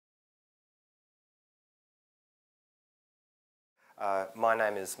My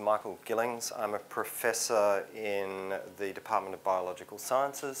name is Michael Gillings. I'm a professor in the Department of Biological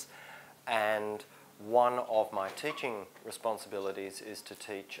Sciences, and one of my teaching responsibilities is to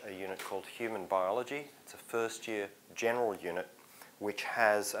teach a unit called Human Biology. It's a first-year general unit which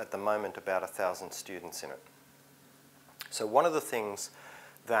has at the moment about 1,000 students in it. So one of the things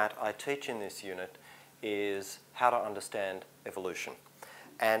that I teach in this unit is how to understand evolution.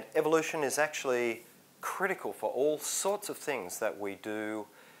 And evolution is actually critical for all sorts of things that we do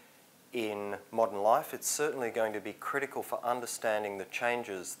in modern life. It's certainly going to be critical for understanding the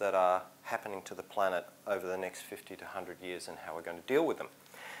changes that are happening to the planet over the next 50 to 100 years and how we're going to deal with them.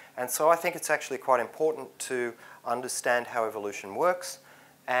 And so I think it's actually quite important to understand how evolution works.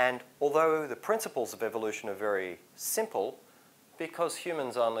 And although the principles of evolution are very simple, because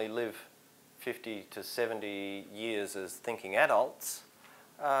humans only live 50 to 70 years as thinking adults,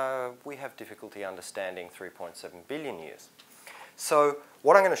 we have difficulty understanding 3.7 billion years. So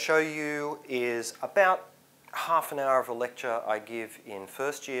what I'm going to show you is about half an hour of a lecture I give in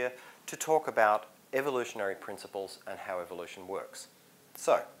first year to talk about evolutionary principles and how evolution works.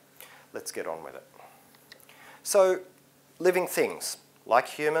 So let's get on with it. So living things, like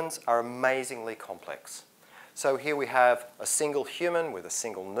humans, are amazingly complex. So here we have a single human with a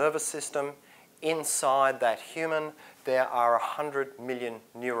single nervous system. Inside that human, there are 100 million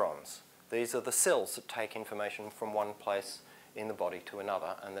neurons. These are the cells that take information from one place in the body to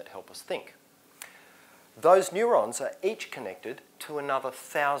another and that help us think. Those neurons are each connected to another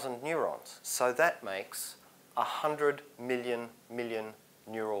 1,000 neurons. So that makes 100 million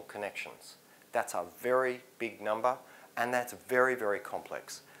neural connections. That's a very big number, and that's very, very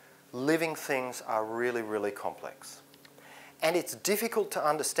complex. Living things are really, really complex. And it's difficult to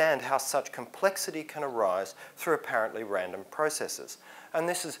understand how such complexity can arise through apparently random processes. And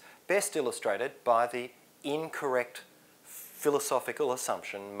this is best illustrated by the incorrect philosophical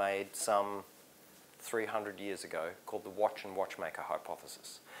assumption made some 300 years ago called the watch and watchmaker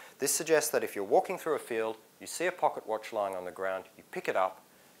hypothesis. This suggests that if you're walking through a field, you see a pocket watch lying on the ground, you pick it up,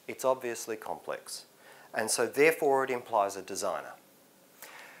 it's obviously complex. And so therefore it implies a designer.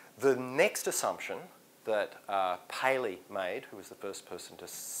 The next assumption that Paley made, who was the first person to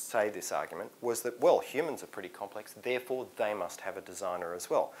say this argument, was that, well, humans are pretty complex, therefore they must have a designer as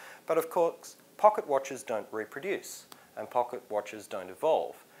well. But of course, pocket watches don't reproduce, and pocket watches don't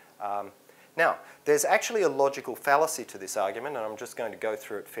evolve. Now, there's actually a logical fallacy to this argument, and I'm just going to go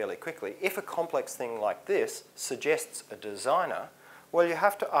through it fairly quickly. If a complex thing like this suggests a designer, well, you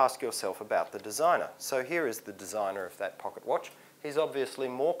have to ask yourself about the designer. So here is the designer of that pocket watch. He's obviously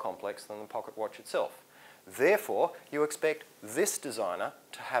more complex than the pocket watch itself. Therefore, you expect this designer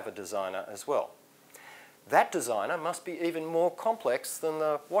to have a designer as well. That designer must be even more complex than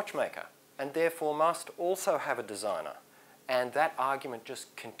the watchmaker, and therefore must also have a designer. And that argument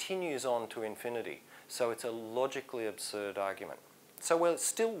just continues on to infinity. So it's a logically absurd argument. So we're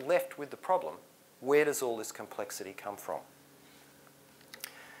still left with the problem. Where does all this complexity come from?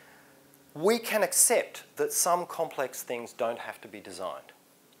 We can accept that some complex things don't have to be designed.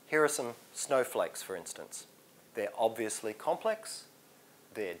 Here are some snowflakes, for instance. They're obviously complex,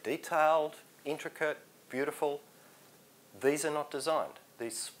 they're detailed, intricate, beautiful. These are not designed.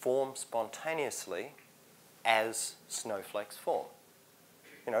 These form spontaneously as snowflakes form.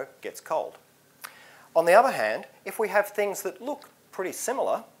 You know, it gets cold. On the other hand, if we have things that look pretty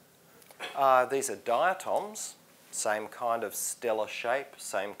similar, these are diatoms, same kind of stellar shape,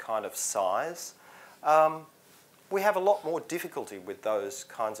 same kind of size. We have a lot more difficulty with those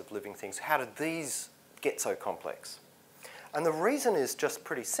kinds of living things. How did these get so complex? And the reason is just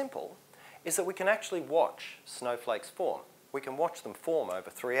pretty simple, is that we can actually watch snowflakes form. We can watch them form over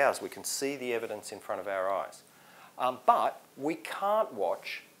 3 hours. We can see the evidence in front of our eyes. But we can't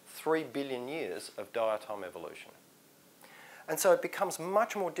watch 3 billion years of diatom evolution. And so it becomes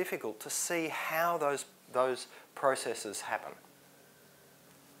much more difficult to see how those processes happen.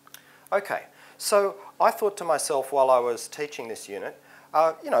 Okay, so I thought to myself while I was teaching this unit,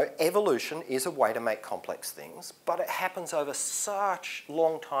 you know, evolution is a way to make complex things, but it happens over such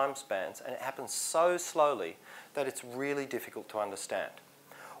long time spans and it happens so slowly that it's really difficult to understand.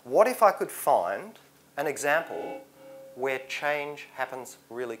 What if I could find an example where change happens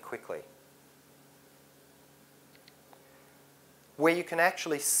really quickly? Where you can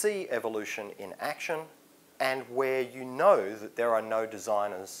actually see evolution in action and where you know that there are no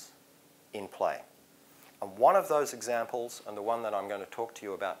designers in play. And one of those examples, and the one that I'm going to talk to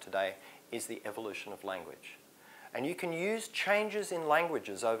you about today, is the evolution of language. And you can use changes in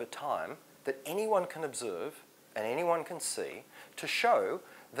languages over time that anyone can observe and anyone can see to show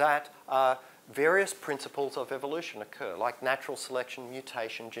that various principles of evolution occur, like natural selection,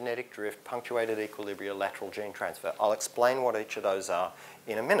 mutation, genetic drift, punctuated equilibria, lateral gene transfer. I'll explain what each of those are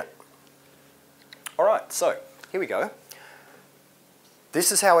in a minute. All right, so here we go.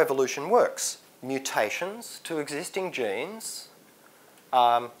 This is how evolution works. Mutations to existing genes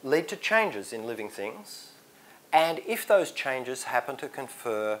lead to changes in living things, and if those changes happen to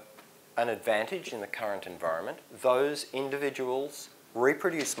confer an advantage in the current environment, those individuals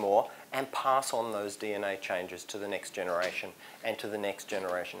reproduce more and pass on those DNA changes to the next generation and to the next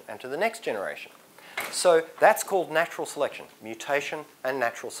generation and to the next generation. So that's called natural selection, mutation and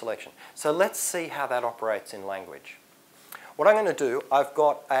natural selection. So let's see how that operates in language. What I'm going to do, I've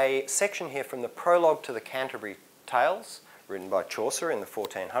got a section here from the prologue to the Canterbury Tales, written by Chaucer in the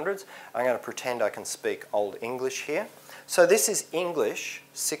 1400s. I'm going to pretend I can speak Old English here. So this is English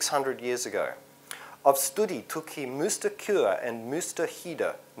 600 years ago. Of studie took he muster cure and muster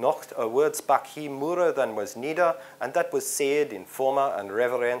heeder, nocht a word spake he moorer than was needer, and that was said in forma and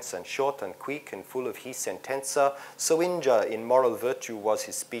reverence and short and quick and full of his sentenza, so inja in moral virtue was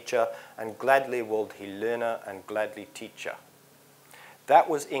his speecher, and gladly wold he learner and gladly teacher. That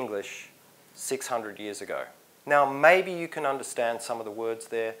was English 600 years ago. Now maybe you can understand some of the words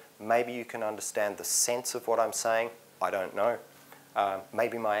there, maybe you can understand the sense of what I'm saying, I don't know.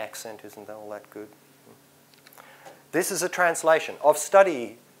 Maybe my accent isn't all that good. This is a translation. Of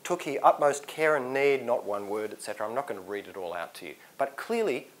study took he utmost care and need, not one word, etc. I'm not going to read it all out to you. But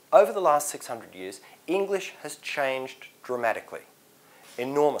clearly, over the last 600 years, English has changed dramatically,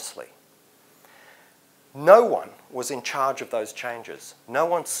 enormously. No one was in charge of those changes. No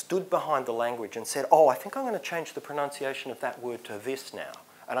one stood behind the language and said, oh, I think I'm going to change the pronunciation of that word to this now,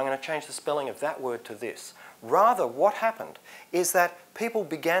 and I'm going to change the spelling of that word to this. Rather, what happened is that people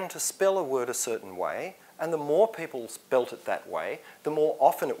began to spell a word a certain way, and the more people spelt it that way, the more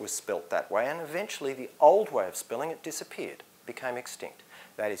often it was spelt that way, and eventually the old way of spelling it disappeared, became extinct.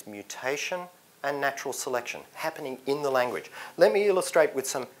 That is mutation and natural selection happening in the language. Let me illustrate with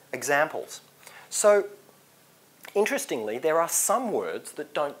some examples. So, interestingly, there are some words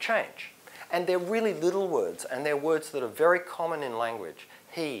that don't change, and they're really little words, and they're words that are very common in language.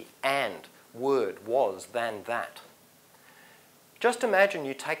 He, and, word, was, than, that. Just imagine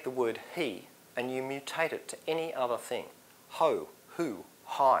you take the word he and you mutate it to any other thing. Ho, who,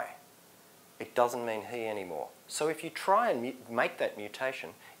 hi. It doesn't mean he anymore. So if you try and make that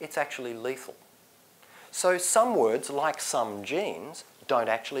mutation, it's actually lethal. So some words, like some genes, don't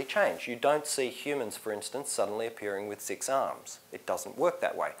actually change. You don't see humans, for instance, suddenly appearing with 6 arms. It doesn't work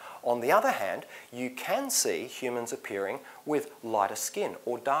that way. On the other hand, you can see humans appearing with lighter skin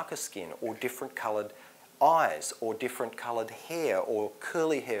or darker skin or different coloured eyes or different coloured hair or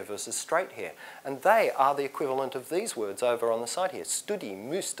curly hair versus straight hair. And they are the equivalent of these words over on the side here. Studi,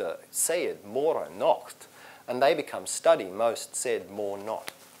 muster, said, mora, nocht. And they become study, most, said, more,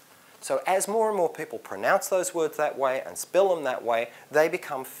 not. So as more and more people pronounce those words that way and spell them that way, they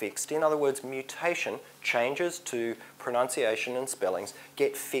become fixed. In other words, mutation, changes to pronunciation and spellings,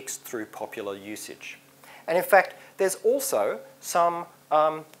 get fixed through popular usage. And in fact, there's also some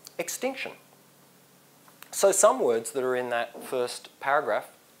extinction. So some words that are in that first paragraph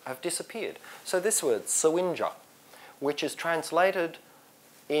have disappeared. So this word, sewinja, which is translated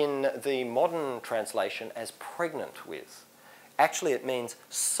in the modern translation as pregnant with. Actually, it means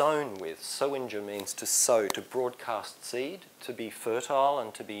sown with. Sewinja means to sow, to broadcast seed, to be fertile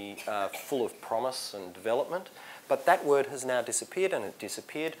and to be full of promise and development. But that word has now disappeared, and it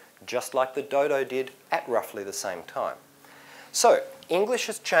disappeared just like the dodo did at roughly the same time. So, English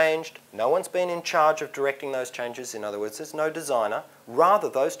has changed. No one's been in charge of directing those changes. In other words, there's no designer. Rather,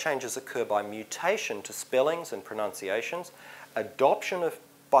 those changes occur by mutation to spellings and pronunciations, adoption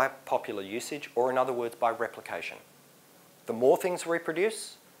by popular usage, or in other words, by replication. The more things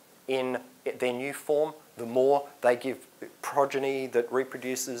reproduce in their new form, the more they give progeny that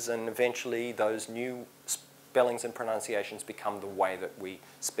reproduces, and eventually those new spellings and pronunciations become the way that we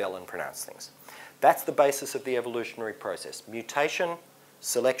spell and pronounce things. That's the basis of the evolutionary process. Mutation,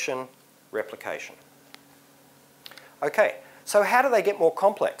 selection, replication. Okay, so how do they get more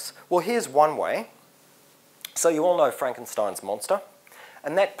complex? Well, here's one way. So you all know Frankenstein's monster,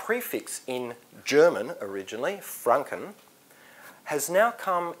 and that prefix in German originally, Franken, has now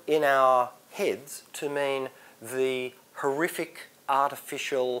come in our heads to mean the horrific,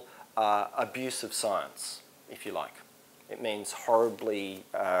 artificial abuse of science, if you like. It means horribly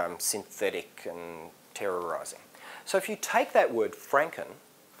synthetic and terrorising. So if you take that word Franken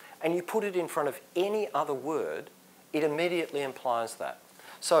and you put it in front of any other word, it immediately implies that.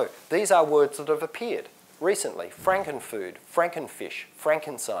 So these are words that have appeared. recently, frankenfood, frankenfish,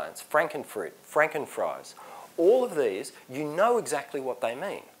 frankenscience, frankenfruit, frankenfries. All of these, you know exactly what they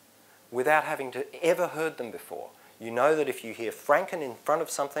mean without having to ever heard them before. You know that if you hear franken in front of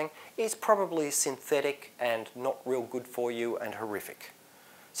something, it's probably synthetic and not real good for you and horrific.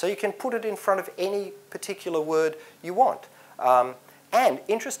 So you can put it in front of any particular word you want. And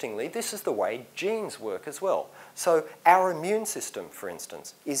interestingly, this is the way genes work as well. So our immune system, for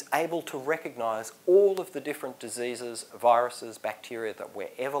instance, is able to recognise all of the different diseases, viruses, bacteria that we're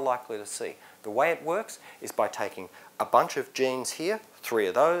ever likely to see. The way it works is by taking a bunch of genes here, 3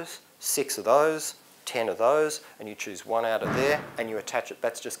 of those, 6 of those, 10 of those, and you choose one out of there and you attach it.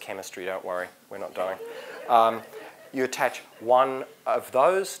 That's just chemistry, don't worry, we're not dying. You attach one of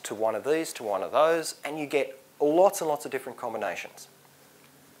those to one of these to one of those, and you get lots and lots of different combinations.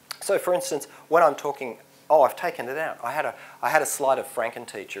 So for instance, when I'm talking, oh, I've taken it out. I had a slide of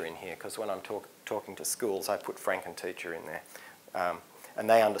Frankenteacher in here because when I'm talking to schools, I put Frankenteacher in there. And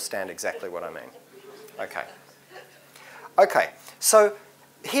they understand exactly what I mean. Okay. Okay, so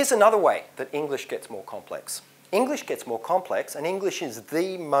here's another way that English gets more complex. English gets more complex, and English is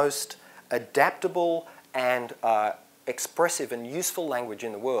the most adaptable and expressive and useful language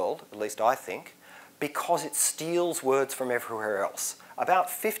in the world, at least I think, because it steals words from everywhere else. About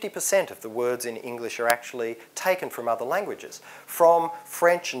 50% of the words in English are actually taken from other languages, from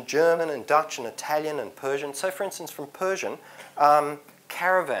French and German and Dutch and Italian and Persian. So for instance, from Persian,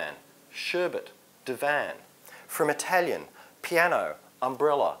 caravan, sherbet, divan. From Italian, piano,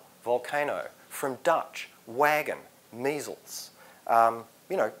 umbrella, volcano. From Dutch, wagon, measles. From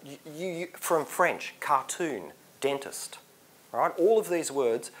French, cartoon, dentist. Right? All of these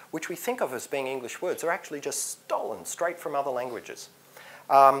words, which we think of as being English words, are actually just stolen straight from other languages.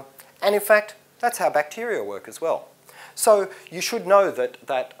 And in fact, that's how bacteria work as well. So you should know that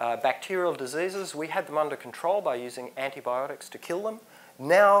bacterial diseases, we had them under control by using antibiotics to kill them.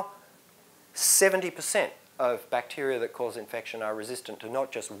 Now, 70% of bacteria that cause infection are resistant to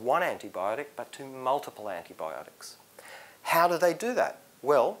not just one antibiotic, but to multiple antibiotics. How do they do that?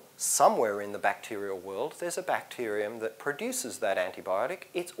 Well, somewhere in the bacterial world, there's a bacterium that produces that antibiotic.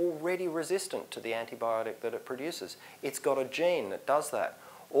 It's already resistant to the antibiotic that it produces. It's got a gene that does that.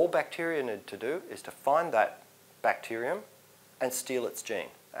 All bacteria need to do is to find that bacterium and steal its gene,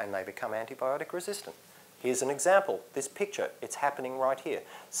 and they become antibiotic resistant. Here's an example. This picture, it's happening right here.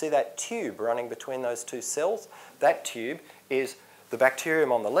 See that tube running between those two cells? That tube is the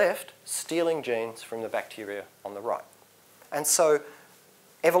bacterium on the left stealing genes from the bacteria on the right. And so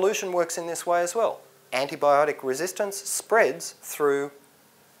evolution works in this way as well. Antibiotic resistance spreads through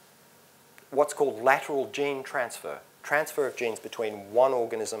what's called lateral gene transfer, transfer of genes between one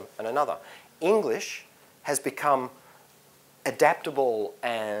organism and another. English has become adaptable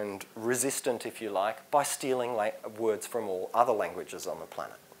and resistant, if you like, by stealing words from all other languages on the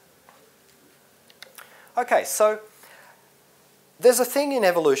planet. Okay, so there's a thing in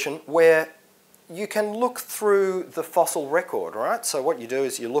evolution where you can look through the fossil record, right? So what you do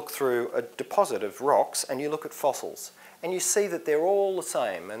is you look through a deposit of rocks and you look at fossils. And you see that they're all the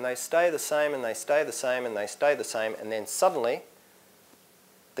same, and they stay the same, and they stay the same, and they stay the same, and then suddenly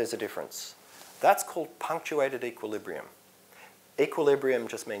there's a difference. That's called punctuated equilibrium. Equilibrium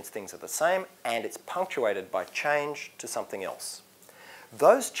just means things are the same, and it's punctuated by change to something else.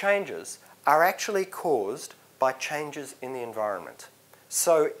 Those changes are actually caused by changes in the environment.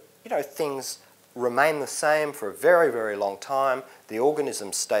 So, things remain the same for a very, very long time. The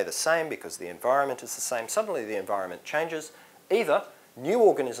organisms stay the same because the environment is the same. Suddenly the environment changes. Either new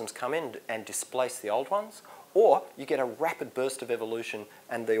organisms come in and displace the old ones, or you get a rapid burst of evolution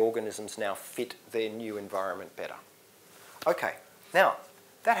and the organisms now fit their new environment better. Okay, now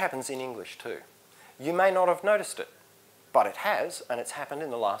that happens in English too. You may not have noticed it, but it has, and it's happened in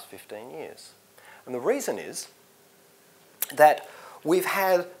the last 15 years. And the reason is that we've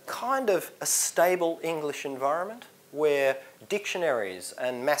had kind of a stable English environment where dictionaries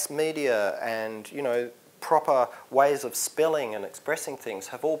and mass media and, proper ways of spelling and expressing things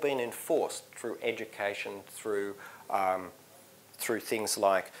have all been enforced through education, through things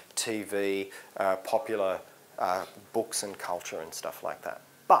like TV, popular books and culture and stuff like that.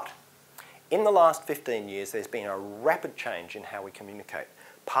 But in the last 15 years, there's been a rapid change in how we communicate.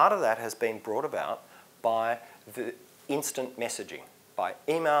 Part of that has been brought about by the instant messaging, by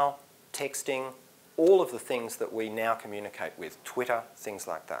email, texting, all of the things that we now communicate with, Twitter, things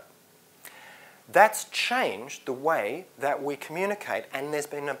like that. That's changed the way that we communicate, and there's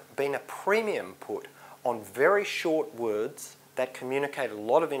been a premium put on very short words that communicate a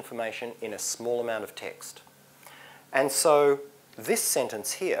lot of information in a small amount of text. And so this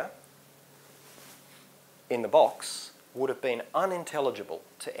sentence here in the box would have been unintelligible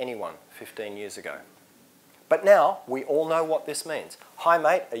to anyone 15 years ago. But now we all know what this means. Hi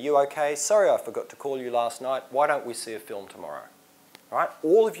mate, are you okay? Sorry I forgot to call you last night. Why don't we see a film tomorrow? Right?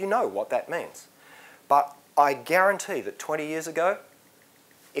 All of you know what that means. But I guarantee that 20 years ago,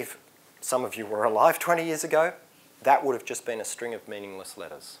 if some of you were alive 20 years ago, that would have just been a string of meaningless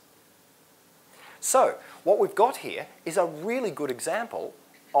letters. So what we've got here is a really good example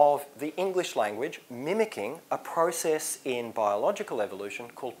of the English language mimicking a process in biological evolution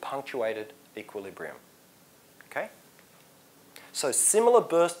called punctuated equilibrium. Okay? So similar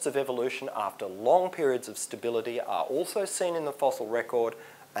bursts of evolution after long periods of stability are also seen in the fossil record,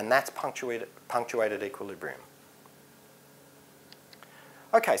 and that's punctuated equilibrium.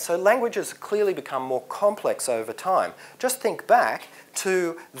 Okay, so languages clearly become more complex over time. Just think back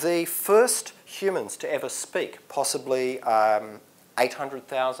to the first humans to ever speak, possibly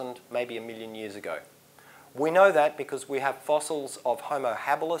 800,000, maybe 1 million years ago. We know that because we have fossils of Homo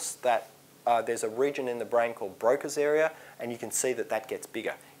habilis that there's a region in the brain called Broca's area, and you can see that that gets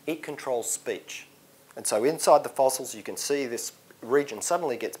bigger. It controls speech. And so inside the fossils, you can see this region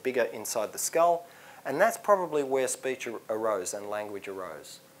suddenly gets bigger inside the skull, and that's probably where speech arose and language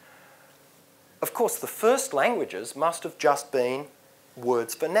arose. Of course, the first languages must have just been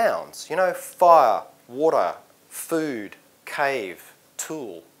words for nouns. You know, fire, water, food, cave,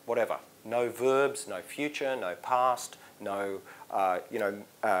 tool, whatever. No verbs, no future, no past, no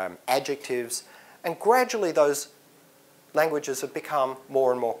adjectives. And gradually those languages have become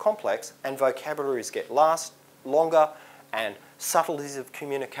more and more complex, and vocabularies get longer, and subtleties of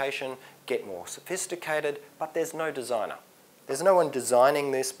communication get more sophisticated, but there's no designer. There's no one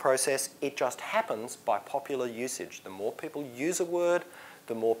designing this process. It just happens by popular usage. The more people use a word,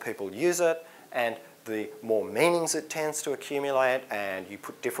 the more people use it, and the more meanings it tends to accumulate, and you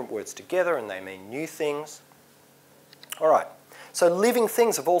put different words together and they mean new things. All right, so living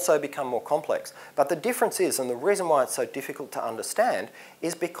things have also become more complex, but the difference is, and the reason why it's so difficult to understand,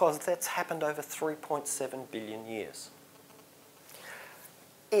 is because that's happened over 3.7 billion years.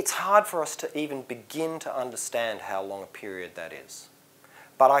 It's hard for us to even begin to understand how long a period that is.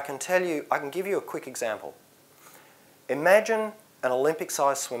 But I can give you a quick example. Imagine an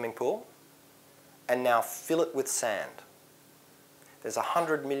Olympic-sized swimming pool, and now fill it with sand. There's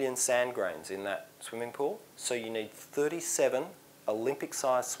 100 million sand grains in that swimming pool, so you need 37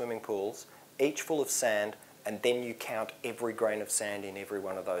 Olympic-sized swimming pools, each full of sand, and then you count every grain of sand in every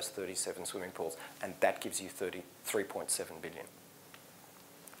one of those 37 swimming pools, and that gives you 3.7 billion.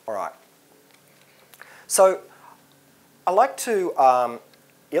 All right. So I like to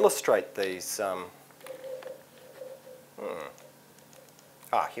illustrate these.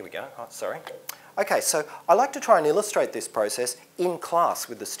 Here we go. Oh, sorry. Okay, so I like to try and illustrate this process in class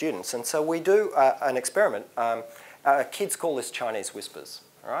with the students, and so we do an experiment. Kids call this Chinese whispers.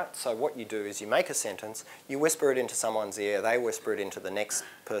 All right. So what you do is you make a sentence, you whisper it into someone's ear, they whisper it into the next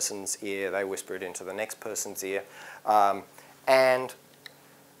person's ear, they whisper it into the next person's ear, and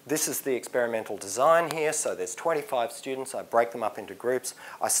this is the experimental design here. So there's 25 students. I break them up into groups.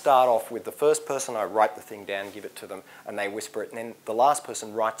 I start off with the first person. I write the thing down, give it to them, and they whisper it. And then the last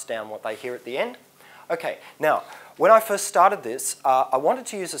person writes down what they hear at the end. Okay, now, when I first started this, I wanted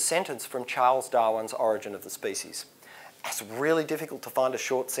to use a sentence from Charles Darwin's Origin of the Species. It's really difficult to find a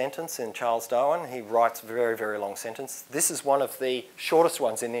short sentence in Charles Darwin. He writes very, very long sentences. This is one of the shortest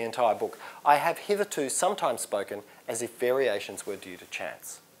ones in the entire book. I have hitherto sometimes spoken as if variations were due to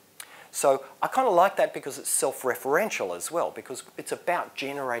chance. So I kind of like that because it's self-referential as well, because it's about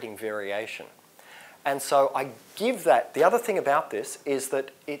generating variation. And so I give that. The other thing about this is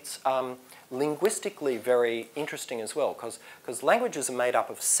that it's linguistically very interesting as well, because languages are made up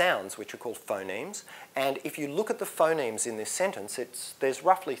of sounds, which are called phonemes. And if you look at the phonemes in this sentence, there's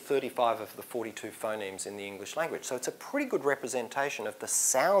roughly 35 of the 42 phonemes in the English language. So it's a pretty good representation of the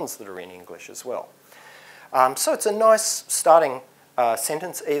sounds that are in English as well. So it's a nice starting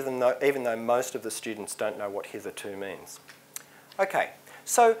sentence, even though most of the students don't know what hitherto means. Okay,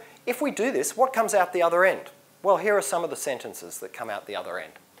 so if we do this, what comes out the other end? Well, here are some of the sentences that come out the other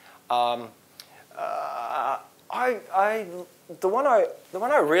end. The one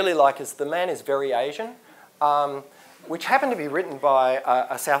I really like is "The man is very Asian," which happened to be written by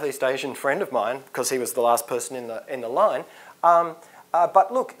a Southeast Asian friend of mine because he was the last person in the line.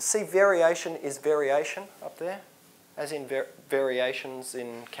 But look, see, variation is variation up there, as in variations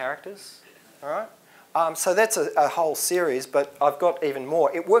in characters, all right? So that's a whole series, but I've got even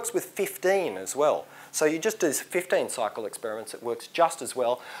more. It works with 15 as well. So you just do 15 cycle experiments, it works just as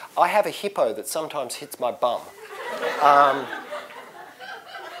well. I have a hippo that sometimes hits my bum.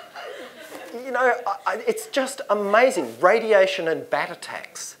 you know, it's just amazing. Radiation and bat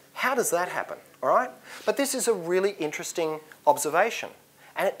attacks. How does that happen, all right? But this is a really interesting observation,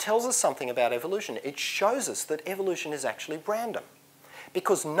 and it tells us something about evolution. It shows us that evolution is actually random,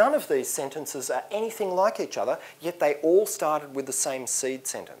 because none of these sentences are anything like each other, yet they all started with the same seed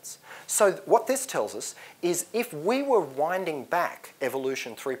sentence. So what this tells us is if we were winding back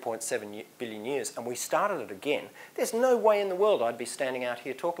evolution 3.7 billion years and we started it again, there's no way in the world I'd be standing out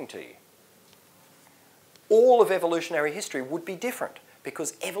here talking to you. All of evolutionary history would be different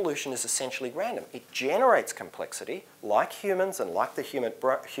because evolution is essentially random. It generates complexity, like humans and like the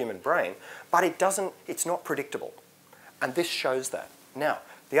human brain, but it's not predictable. And this shows that. Now,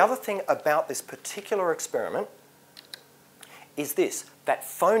 the other thing about this particular experiment is this, that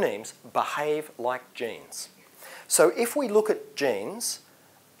phonemes behave like genes. So if we look at genes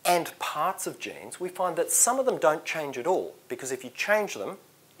and parts of genes, we find that some of them don't change at all, because if you change them,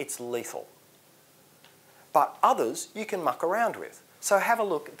 it's lethal. But others you can muck around with. So have a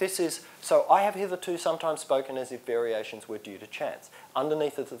look. So I have hitherto sometimes spoken as if variations were due to chance.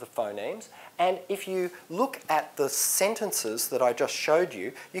 Underneath it are the phonemes. And if you look at the sentences that I just showed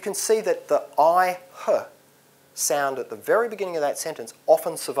you, you can see that the I, H sound at the very beginning of that sentence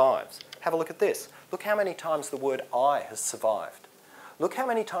often survives. Have a look at this. Look how many times the word I has survived. Look how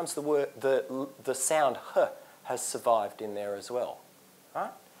many times the sound H has survived in there as well.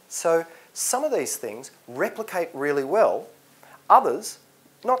 Right? So some of these things replicate really well, others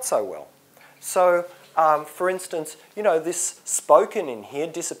not so well. So for instance, you know, this spoken in here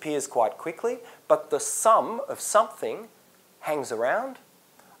disappears quite quickly, but the sum of something hangs around,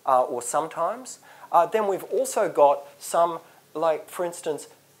 or sometimes. Then we've also got some, like for instance,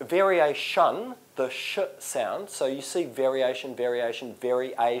 variation, the sh sound. So you see variation, variation,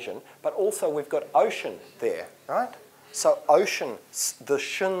 variation, but also we've got ocean there, right? So ocean, the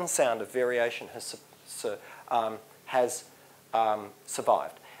shun sound of variation has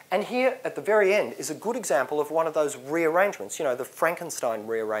survived. And here at the very end is a good example of one of those rearrangements, you know, the Frankenstein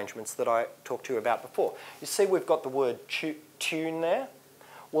rearrangements that I talked to you about before. You see we've got the word tune there.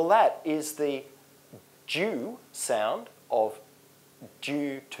 Well, that is the due sound of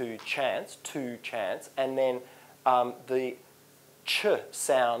due to chance, and then the ch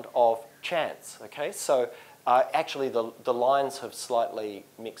sound of chance, okay? So actually the lines have slightly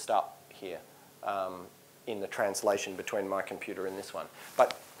mixed up here in the translation between my computer and this one.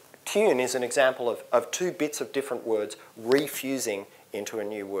 But tune is an example of two bits of different words refusing into a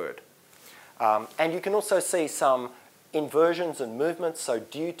new word. And you can also see some inversions and movements. So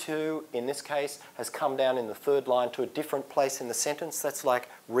due to, in this case, has come down in the third line to a different place in the sentence. That's like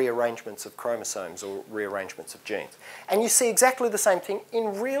rearrangements of chromosomes or rearrangements of genes. And you see exactly the same thing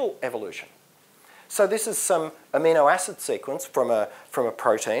in real evolution. So this is some amino acid sequence from a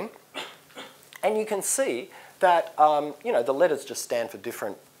protein. And you can see that, you know, the letters just stand for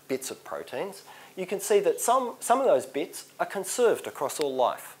different bits of proteins. You can see that some of those bits are conserved across all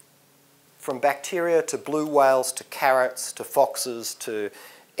life. From bacteria to blue whales to carrots to foxes to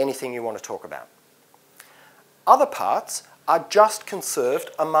anything you want to talk about. Other parts are just conserved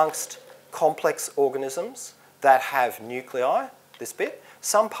amongst complex organisms that have nuclei, this bit.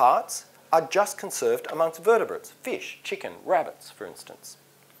 Some parts are just conserved amongst vertebrates, fish, chicken, rabbits, for instance.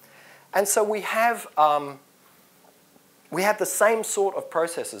 And so we have the same sort of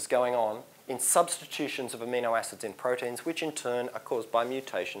processes going on in substitutions of amino acids in proteins, which in turn are caused by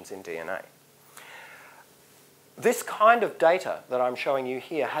mutations in DNA. This kind of data that I'm showing you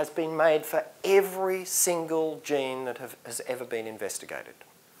here has been made for every single gene that has ever been investigated.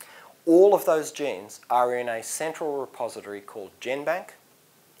 All of those genes are in a central repository called GenBank.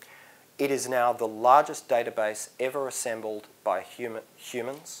 It is now the largest database ever assembled by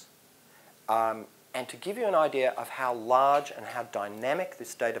humans. And to give you an idea of how large and how dynamic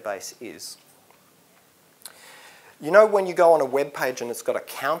this database is, you know when you go on a web page and it's got a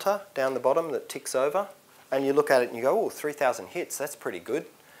counter down the bottom that ticks over, and you look at it and you go, oh, 3,000 hits, that's pretty good.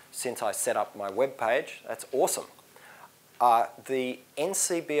 Since I set up my web page, that's awesome. The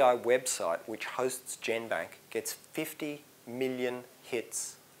NCBI website, which hosts GenBank, gets 50 million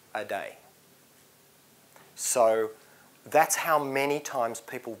hits a day. So that's how many times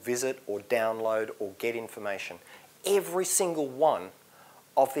people visit or download or get information. Every single one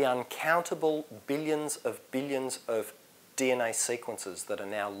of the uncountable billions of DNA sequences that are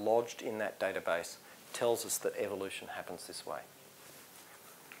now lodged in that database tells us that evolution happens this way.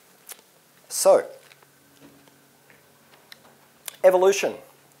 So, evolution,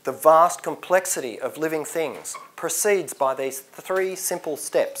 the vast complexity of living things, proceeds by these three simple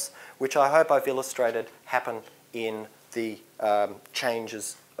steps, which I hope I've illustrated happen in the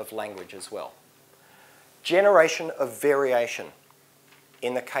changes of language as well. Generation of variation.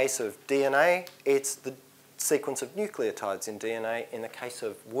 In the case of DNA, it's the sequence of nucleotides in DNA. In the case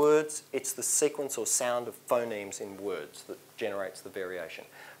of words, it's the sequence or sound of phonemes in words that generates the variation.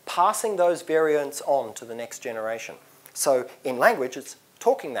 Passing those variants on to the next generation. So in language, it's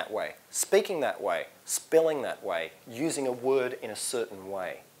talking that way, speaking that way, spelling that way, using a word in a certain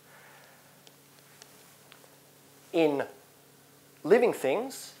way. In living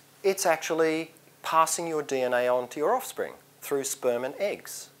things, it's actually passing your DNA on to your offspring through sperm and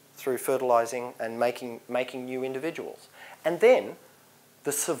eggs, through fertilizing and making new individuals. And then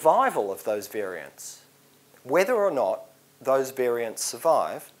the survival of those variants, whether or not those variants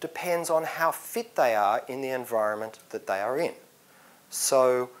survive, depends on how fit they are in the environment that they are in.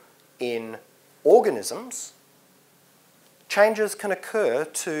 So in organisms, changes can occur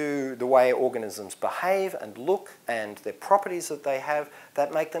to the way organisms behave and look and their properties that they have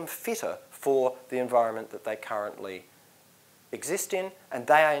that make them fitter for the environment that they currently exist in, and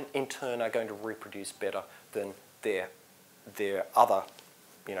they in turn are going to reproduce better than their other,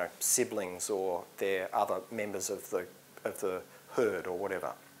 siblings or their other members of the herd or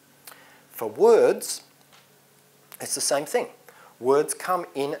whatever. For words, it's the same thing. Words come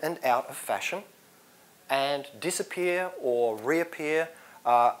in and out of fashion and disappear or reappear.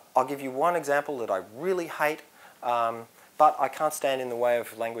 I'll give you one example that I really hate, but I can't stand in the way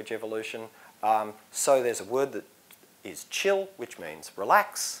of language evolution. So there's a word that is chill, which means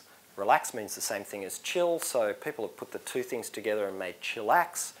relax. Relax means the same thing as chill, so people have put the two things together and made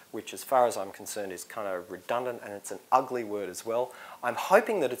chillax, which as far as I'm concerned is kind of redundant, and it's an ugly word as well. I'm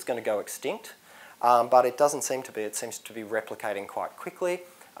hoping that it's going to go extinct, but it doesn't seem to be. It seems to be replicating quite quickly.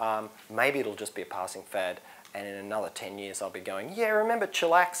 Maybe it'll just be a passing fad, and in another 10 years I'll be going, yeah, remember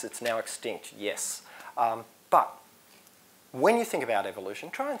chillax? It's now extinct, yes. But when you think about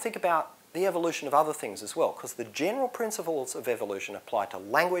evolution, try and think about the evolution of other things as well, because the general principles of evolution apply to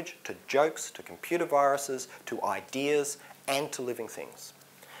language, to jokes, to computer viruses, to ideas, and to living things.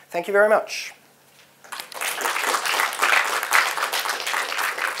 Thank you very much.